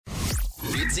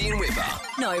Madsy and Whipper.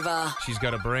 Nova. She's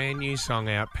got a brand new song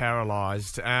out,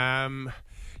 Paralysed.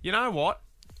 You know what?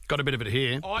 Got a bit of it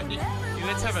here.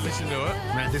 Let's have a listen to it.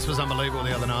 Man, this was unbelievable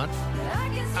the other night.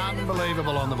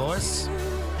 Unbelievable on The Voice.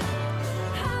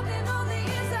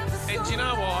 And do you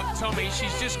know what, Tommy?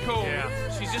 She's just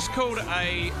called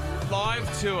a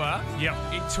live tour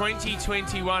in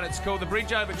 2021. It's called the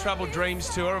Bridge Over Troubled Dreams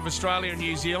Tour of Australia and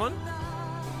New Zealand.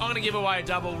 I'm going to give away a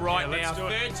double right now.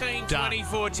 13,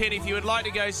 24, 10. If you would like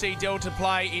to go see Delta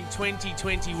play in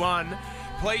 2021,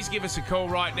 please give us a call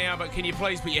right now. But can you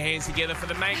please put your hands together for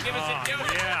the magnificent Delta?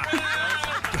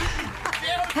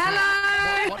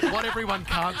 Hello! What everyone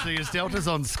can't see is Delta's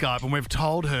on Skype, and we've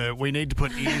told her we need to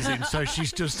put ears in, so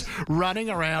she's just running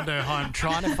around her home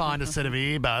trying to find a set of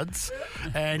earbuds.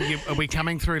 And are we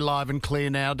coming through live and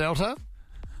clear now, Delta?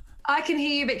 I can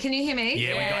hear you, but can you hear me?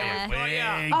 Yeah,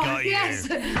 we got you. Yes.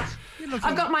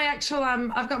 I've got my actual,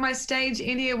 I've got my stage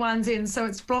in-ear ones in, so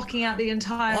it's blocking out the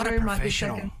entire room right this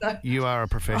second. So. You are a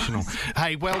professional.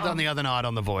 Hey, well done the other night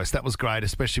on The Voice. That was great,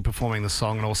 especially performing the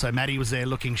song. And also, Maddie was there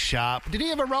looking sharp. Did he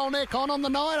have a roll neck on the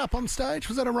night up on stage?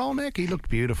 Was that a roll neck? He looked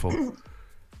beautiful.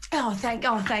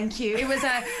 Thank you. It was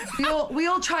we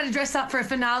all try to dress up for a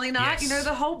finale night. Yes. You know,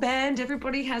 the whole band,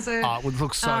 everybody has it would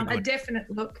look so good. A definite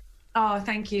look. Oh,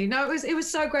 thank you. No, it was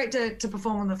so great to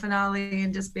perform on the finale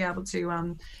and just be able to,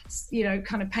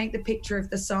 kind of paint the picture of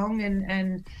the song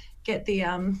and get the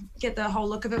whole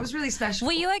look of it. It was really special.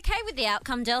 Were you okay with the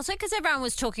outcome, Delta? Because everyone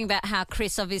was talking about how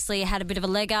Chris obviously had a bit of a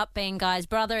leg up being Guy's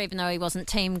brother, even though he wasn't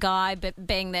Team Guy, but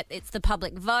being that it's the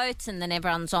public vote and then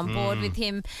everyone's on board with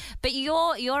him. But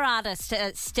your artist,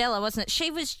 Stella, wasn't it? She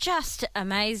was just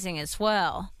amazing as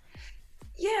well.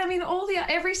 Yeah, I mean,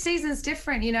 every season's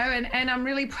different, you know, and I'm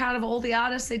really proud of all the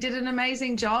artists. They did an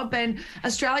amazing job, and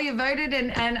Australia voted,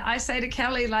 and I say to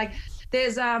Kelly, like,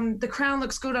 there's the crown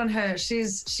looks good on her.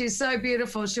 She's so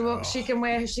beautiful. She can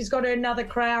wear. She's got another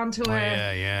crown to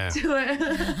her. To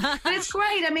her. And it's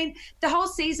great. I mean, the whole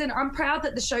season. I'm proud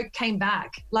that the show came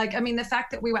back. Like, I mean, the fact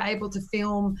that we were able to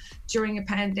film during a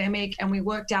pandemic and we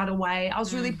worked out a way. I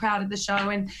was really proud of the show,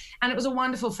 and it was a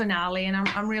wonderful finale. And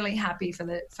I'm really happy for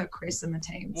Chris and the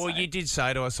team. Well, you did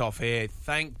say to us off air,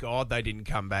 thank God they didn't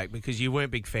come back because you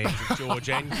weren't big fans of George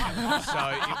and Kelly. So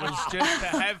it was just to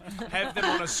have them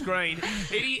on a screen.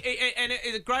 And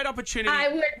it's a great opportunity. I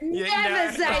would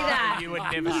never say that. You would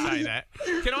never say that.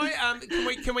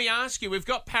 Can we ask you? We've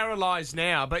got Paralysed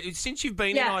now, but since you've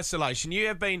been in isolation, you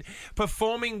have been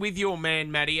performing with your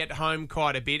man Maddie at home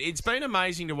quite a bit. It's been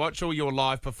amazing to watch all your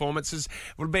live performances.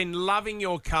 We've been loving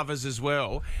your covers as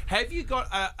well. Have you got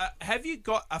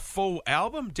a full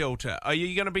album, Delta? Are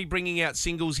you going to be bringing out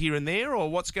singles here and there,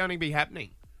 or what's going to be happening?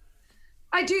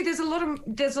 I do. There's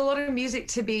a lot of music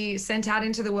to be sent out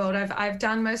into the world. I've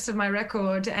done most of my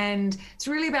record, and it's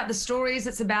really about the stories.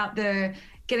 It's about the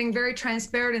getting very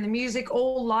transparent in the music,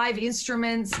 all live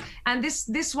instruments. And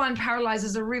this one, Paralysed,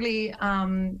 is a really,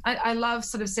 I love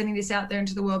sort of sending this out there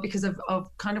into the world because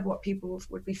of kind of what people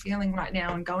would be feeling right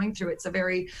now and going through. It's a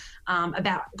very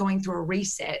about going through a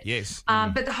reset. Yes.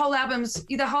 But the whole album,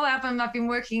 I've been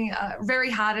working very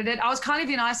hard at it. I was kind of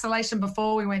in isolation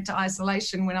before we went to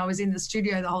isolation when I was in the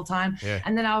studio the whole time. Yeah.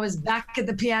 And then I was back at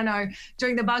the piano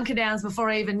doing the bunker downs before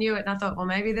I even knew it. And I thought, well,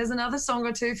 maybe there's another song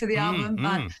or two for the album.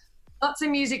 But lots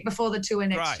of music before the tour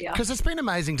next year. Because it's been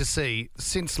amazing to see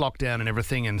since lockdown and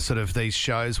everything, and sort of these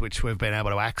shows which we've been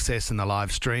able to access and the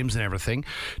live streams and everything,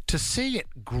 to see it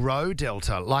grow,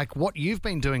 Delta. Like what you've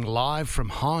been doing live from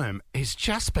home has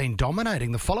just been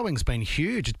dominating. The following's been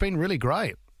huge. It's been really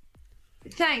great.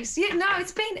 Thanks. Yeah, no,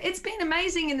 it's been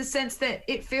amazing in the sense that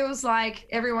it feels like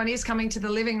everyone is coming to the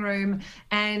living room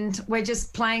and we're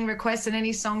just playing requests and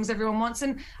any songs everyone wants.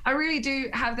 And I really do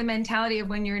have the mentality of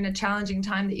when you're in a challenging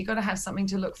time that you've got to have something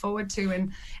to look forward to.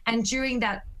 And during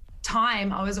that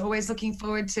time, I was always looking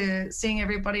forward to seeing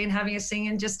everybody and having a sing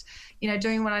and just,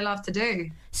 doing what I love to do.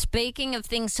 Speaking of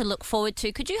things to look forward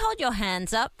to, could you hold your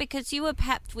hands up? Because you were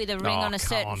papped with a ring on a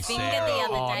certain finger the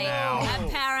other day,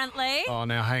 apparently. Oh,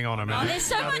 now hang on a minute. Oh, there's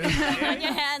so much on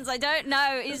your hands. I don't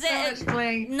know. Is there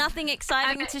nothing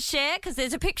exciting to share? Because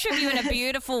there's a picture of you in a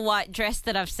beautiful white dress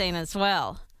that I've seen as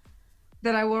well.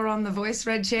 That I wore on The Voice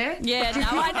red chair? Yeah, no,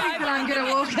 I know. That I'm going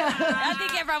to walk out. I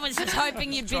think everyone was just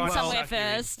hoping you'd been somewhere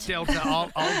first. Delta,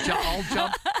 I'll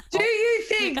jump. Do you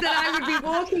think that I would be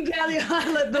walking down the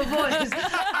aisle at The Voice?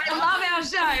 I love our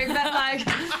show, but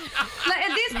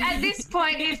At this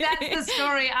point, if that's the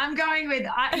story, I'm going with,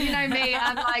 you know me,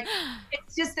 I'm like,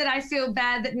 it's just that I feel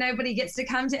bad that nobody gets to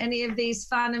come to any of these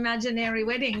fun imaginary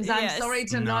weddings. Yes. I'm sorry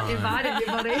to not invite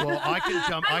everybody. Well, I can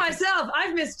jump.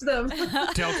 I've missed them.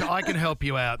 Delta, I can help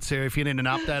you out, Sarah, if you need an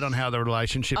update on how the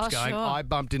relationship's going. Sure. I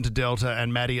bumped into Delta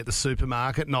and Maddie at the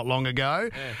supermarket not long ago,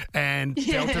 and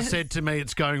Delta said to me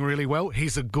it's going really well.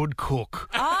 He's a good cook.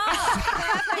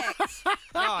 Perfect.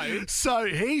 No. So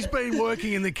he's been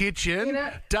working in the kitchen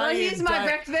Here's my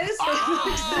breakfast.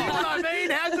 Oh, see what I mean?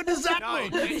 How good does that No,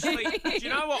 look? actually, do you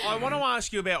know what? I want to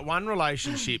ask you about one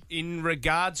relationship in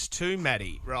regards to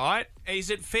Maddie, right? Is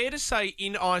it fair to say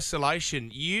in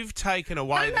isolation you've taken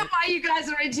away... I don't know why you guys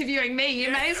are interviewing me.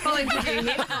 You may as well interview him.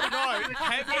 No,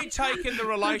 have you taken the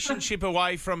relationship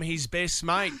away from his best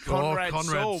mate, Conrad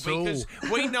Saul? Saul. Because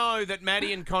we know that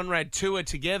Maddie and Conrad tour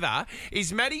together.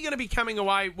 Is Maddie going to be coming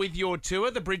away with your tour,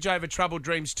 the Bridge Over Troubled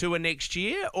Dreams tour next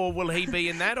year, or will he be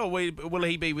in that, or will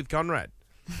he be with Conrad?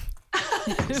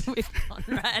 With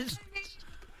Conrad.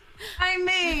 I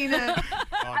mean,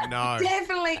 Oh, no.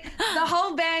 definitely the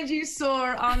whole band you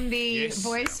saw on the Yes.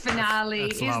 Voice finale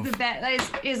That's is love. the band.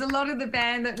 Is a lot of the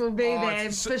band that will be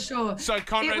there for sure. So It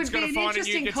Conrad's would going be to an find a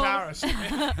new interesting call.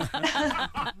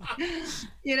 guitarist.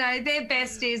 You know, they're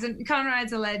besties, and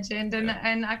Conrad's a legend,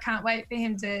 and I can't wait for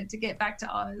him to get back to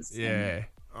Oz. Yeah.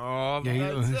 Oh,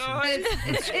 Yeah,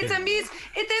 that's, It's a music.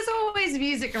 There's always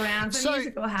music around. It's a So-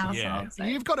 musical household. Yeah. So.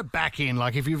 You've got to back in,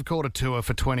 like if you've called a tour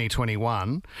for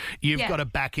 2021, you've Yeah. got to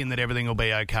back in that everything will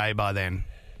be okay by then.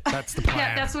 That's the plan.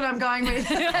 Yeah, that's what I'm going with.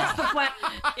 That's the plan.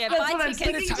 Yeah, That's buy what I'm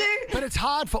tickets. sticking to. But it's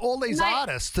hard for all these Mate.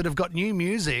 artists that have got new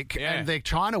music Yeah. and they're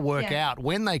trying to work Yeah. out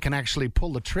when they can actually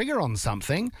pull the trigger on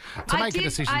something to make a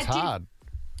decision is hard.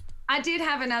 I did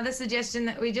have another suggestion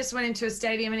that we just went into a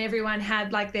stadium and everyone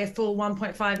had like their full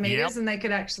 1.5 meters Yep. and they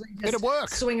could actually just It'd work.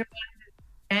 swing around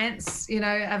and dance, you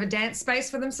know, have a dance space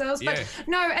for themselves. Yeah. But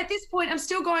no, at this point, I'm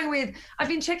still going with, I've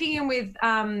been checking in with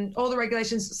all the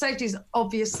regulations. Safety is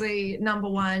obviously number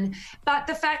one, but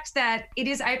the fact that it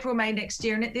is April, May next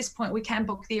year, and at this point we can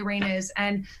book the arenas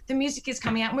and the music is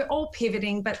coming out and we're all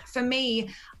pivoting. But for me,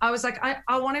 I was like,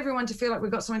 I want everyone to feel like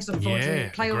we've got something to look forward Yeah,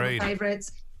 to, play all agreed. the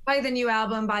favourites, play the new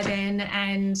album by then,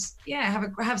 and yeah,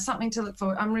 have something to look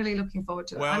forward. I'm really looking forward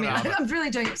to it. Well I mean, done. I'm really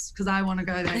doing it because I want to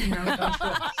go there. You know,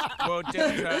 Well,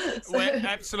 Delta, we're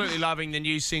absolutely loving the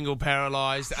new single,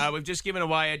 Paralysed. We've just given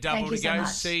away a double Thank you to so go much.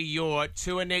 see your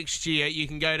tour next year. You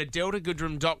can go to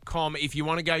deltagoodrum.com if you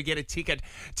want to go get a ticket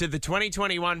to the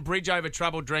 2021 Bridge Over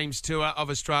Troubled Dreams tour of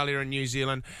Australia and New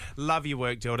Zealand. Love your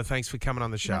work, Delta. Thanks for coming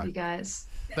on the show. love you guys.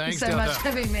 Thanks, Thank you so Delta. much for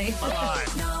having me.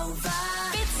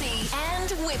 Fitzy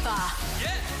and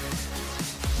Whipper.